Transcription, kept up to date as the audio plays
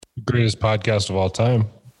Greatest podcast of all time.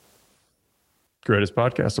 Greatest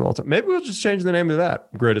podcast of all time. Maybe we'll just change the name of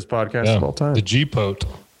that. Greatest podcast of all time. The G-Pote.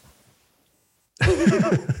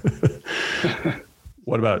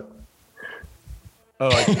 What about? Oh,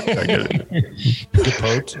 I get it.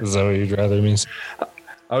 G-Pote? Is that what you'd rather me say?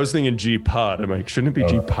 I was thinking G-Pod. I'm like, shouldn't it be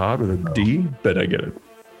G-Pod with a D? But I get it.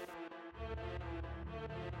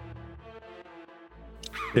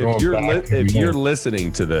 If you're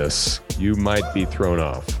listening to this, you might be thrown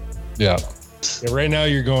off. Yeah. Right now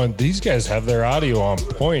you're going, these guys have their audio on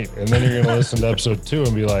point. And then you're going to listen to episode 2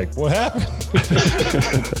 and be like, what happened?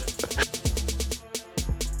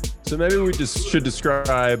 So maybe we just should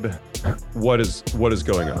describe what is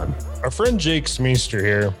going on. Our friend Jake Smeester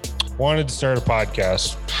here wanted to start a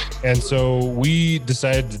podcast. And so we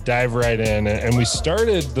decided to dive right in, and we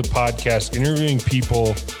started the podcast interviewing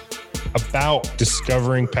people about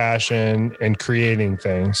discovering passion and creating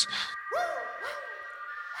things.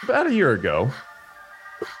 About a year ago,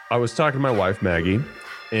 I was talking to my wife, Maggie,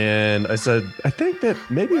 and I said, I think that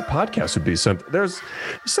maybe a podcast would be something. There's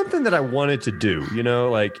something that I wanted to do,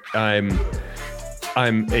 like I'm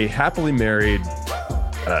a happily married,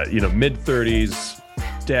 mid-30s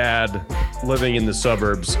dad living in the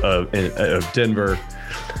suburbs of Denver,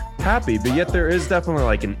 happy, but yet there is definitely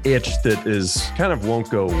like an itch that is kind of won't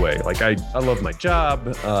go away. Like I love my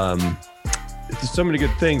job. So many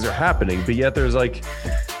good things are happening, but yet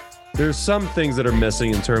there's some things that are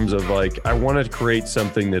missing in terms of like, I want to create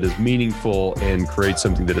something that is meaningful and create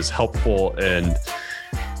something that is helpful and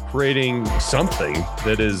creating something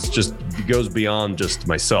that is just goes beyond just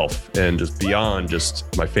myself and just beyond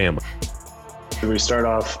just my family. We start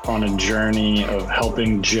off on a journey of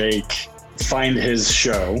helping Jake find his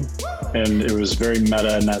show, and it was very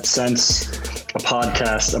meta in that sense, a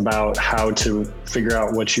podcast about how to figure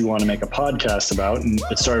out what you want to make a podcast about. And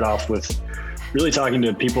it started off with really talking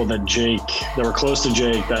to people that were close to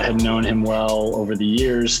Jake, that had known him well over the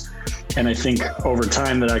years. And I think over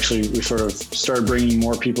time that actually we sort of started bringing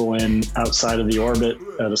more people in outside of the orbit,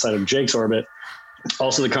 outside of Jake's orbit.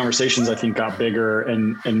 Also, the conversations I think got bigger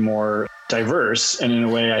and more diverse. And in a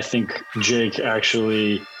way, I think Jake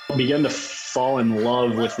actually began to fall in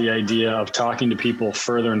love with the idea of talking to people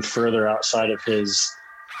further and further outside of his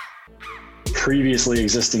previously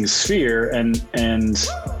existing sphere. And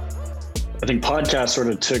I think podcasts sort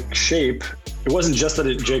of took shape. It wasn't just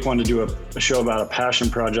that Jake wanted to do a show about a passion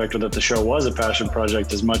project, or that the show was a passion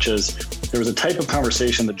project, as much as there was a type of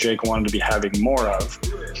conversation that Jake wanted to be having more of.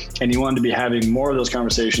 And he wanted to be having more of those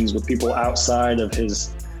conversations with people outside of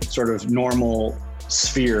his sort of normal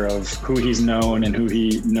sphere of who he's known and who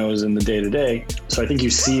he knows in the day-to-day. So I think you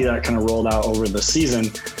see that kind of rolled out over the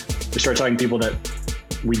season. We start talking to people that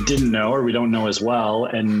we didn't know or we don't know as well,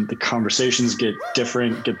 and the conversations get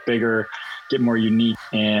different, get bigger, get more unique.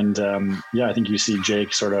 And I think you see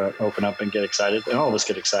Jake sort of open up and get excited, and all of us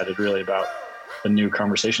get excited really about the new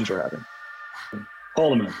conversations we're having.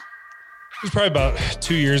 Hold a minute. It was probably about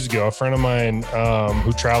 2 years ago. A friend of mine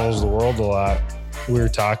who travels the world a lot, we were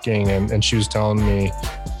talking, and she was telling me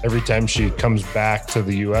every time she comes back to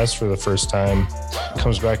the U.S. for the first time, that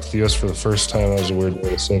was a weird way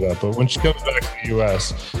to say that, but when she comes back to the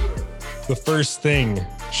U.S., the first thing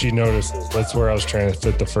she notices, that's where I was trying to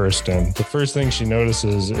fit the first in. The first thing she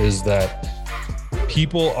notices is that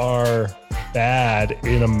people are bad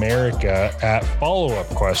in America at follow-up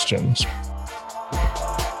questions.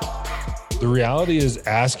 The reality is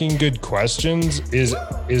asking good questions is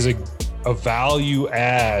a value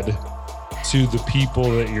add to the people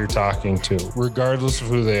that you're talking to, regardless of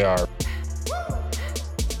who they are.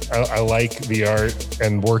 I like the art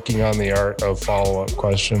and working on the art of follow-up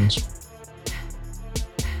questions.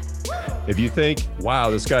 If you think, wow,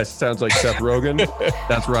 this guy sounds like Seth Rogen,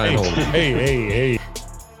 that's Ryan Holden. Hey.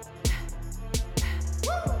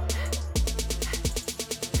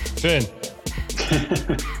 Finn.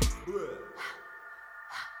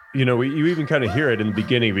 You even kind of hear it in the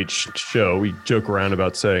beginning of each show. We joke around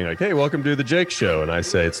about saying like, hey, welcome to the Jake Show. And I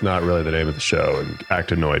say it's not really the name of the show and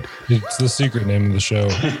act annoyed. It's the secret name of the show.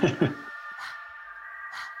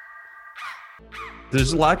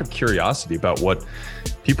 There's a lack of curiosity about what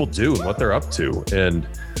people do and what they're up to and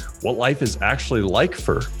what life is actually like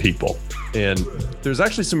for people. And there's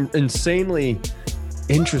actually some insanely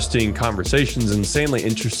interesting conversations, insanely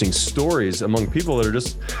interesting stories among people that are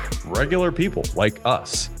just regular people like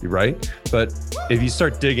us, right? But if you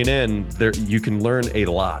start digging in there, you can learn a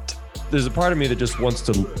lot. There's a part of me that just wants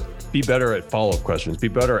to be better at follow-up questions, be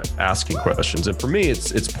better at asking questions. And for me,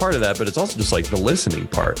 it's part of that, but it's also just like the listening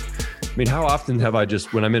part. I mean, how often have I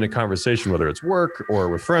just, when I'm in a conversation, whether it's work or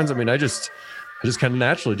with friends, I I just kind of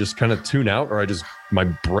naturally just kind of tune out, or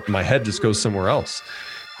my head just goes somewhere else.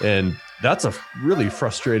 And that's a really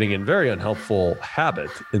frustrating and very unhelpful habit.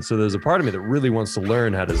 And so there's a part of me that really wants to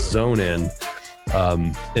learn how to zone in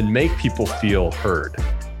and make people feel heard.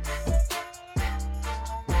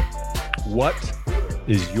 What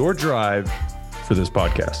is your drive for this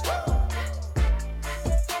podcast?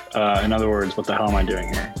 In other words, what the hell am I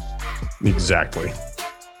doing here? Exactly.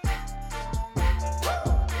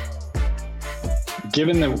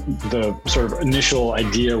 Given the sort of initial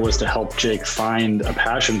idea was to help Jake find a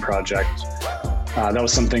passion project, that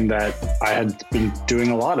was something that I had been doing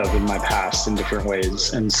a lot of in my past in different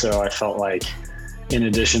ways. And so I felt like, in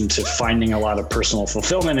addition to finding a lot of personal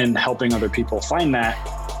fulfillment and helping other people find that,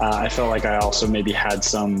 I felt like I also maybe had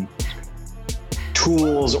some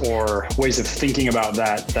tools or ways of thinking about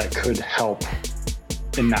that could help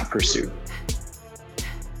in that pursuit.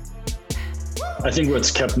 I think what's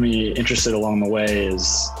kept me interested along the way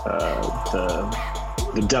is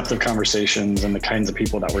the depth of conversations and the kinds of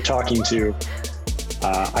people that we're talking to.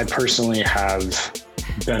 I personally have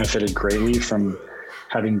benefited greatly from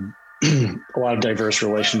having a lot of diverse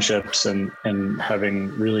relationships and having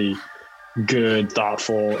really good,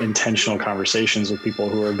 thoughtful, intentional conversations with people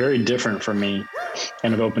who are very different from me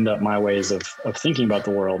and have opened up my ways of thinking about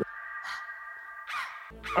the world.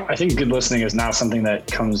 I think good listening is not something that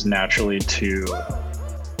comes naturally to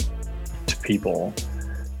people.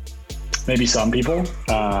 Maybe some people,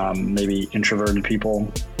 maybe introverted people.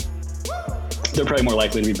 They're probably more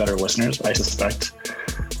likely to be better listeners, I suspect.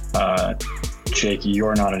 Jake,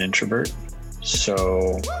 you're not an introvert,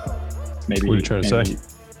 so maybe. What are you trying to say?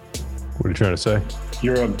 What are you trying to say?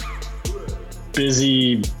 You're a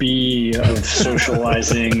busy bee of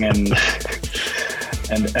socializing and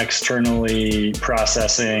externally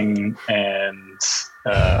processing and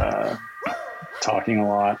talking a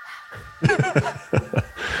lot.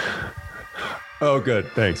 Oh, good.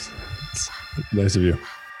 Thanks. It's nice of you.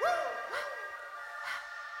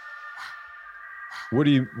 What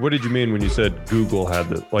did you mean when you said Google had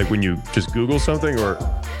the, like when you just Google something, or?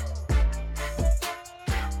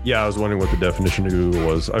 Yeah, I was wondering what the definition of Google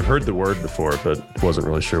was. I've heard the word before, but wasn't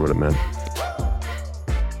really sure what it meant.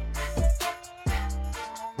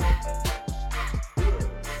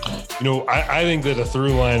 You know, I think that a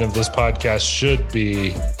through line of this podcast should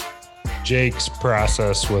be Jake's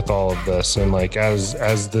process with all of this, and like as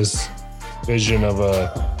this vision of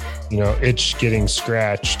a, you know, itch getting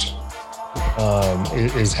scratched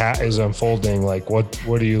is unfolding. Like what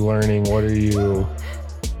are you learning? What are you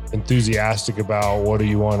enthusiastic about? What do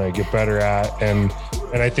you want to get better at? And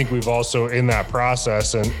I think we've also in that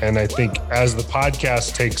process, and I think as the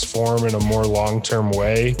podcast takes form in a more long-term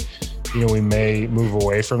way, you know, we may move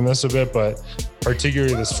away from this a bit, but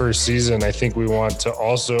particularly this first season, I think we want to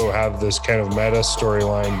also have this kind of meta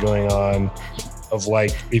storyline going on of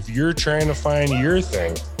like, if you're trying to find your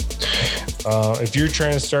thing, if you're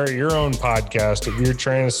trying to start your own podcast, if you're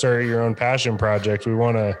trying to start your own passion project, we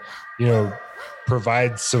want to, you know,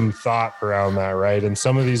 provide some thought around that, right? And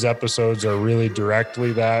some of these episodes are really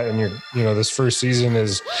directly that, and you know, this first season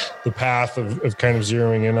is the path of kind of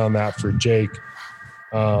zeroing in on that for Jake.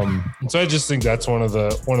 And so I just think that's one of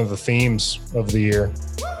the themes of the year,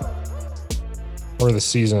 or the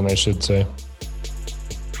season, I should say.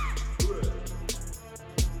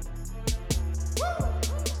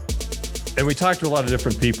 And we talked to a lot of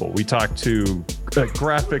different people. We talked to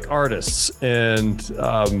graphic artists and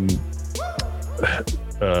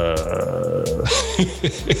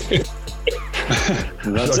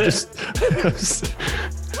That's it.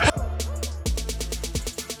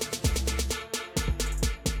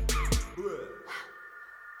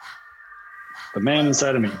 The man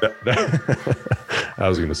inside of me. I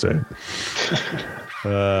was going to say.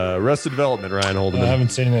 Arrested Development, Ryan Holdeman. I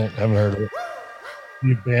haven't seen it. I haven't heard of it.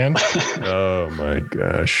 You band? Oh my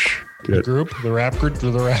gosh. Good. The rap group.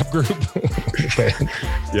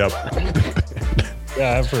 Yep.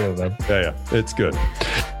 Yeah, I've heard of them. Yeah. It's good.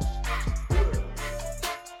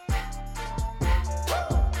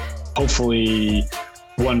 Hopefully,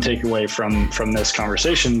 one takeaway from this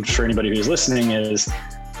conversation for anybody who's listening is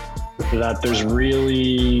that there's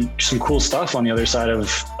really some cool stuff on the other side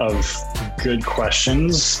of good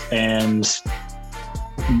questions and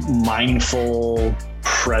mindful,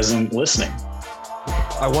 present listening.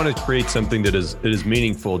 I want to create something that is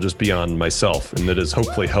meaningful just beyond myself, and that is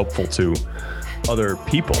hopefully helpful to other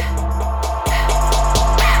people.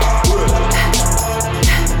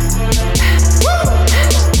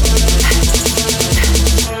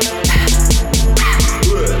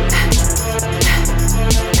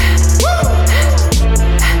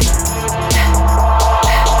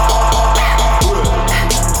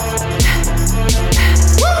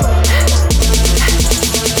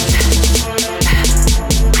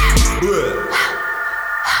 You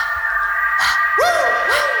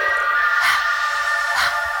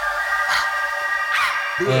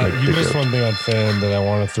missed one thing on Finn that I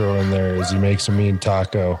want to throw in there is he makes a mean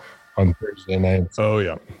taco on Thursday nights. Oh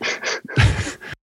yeah.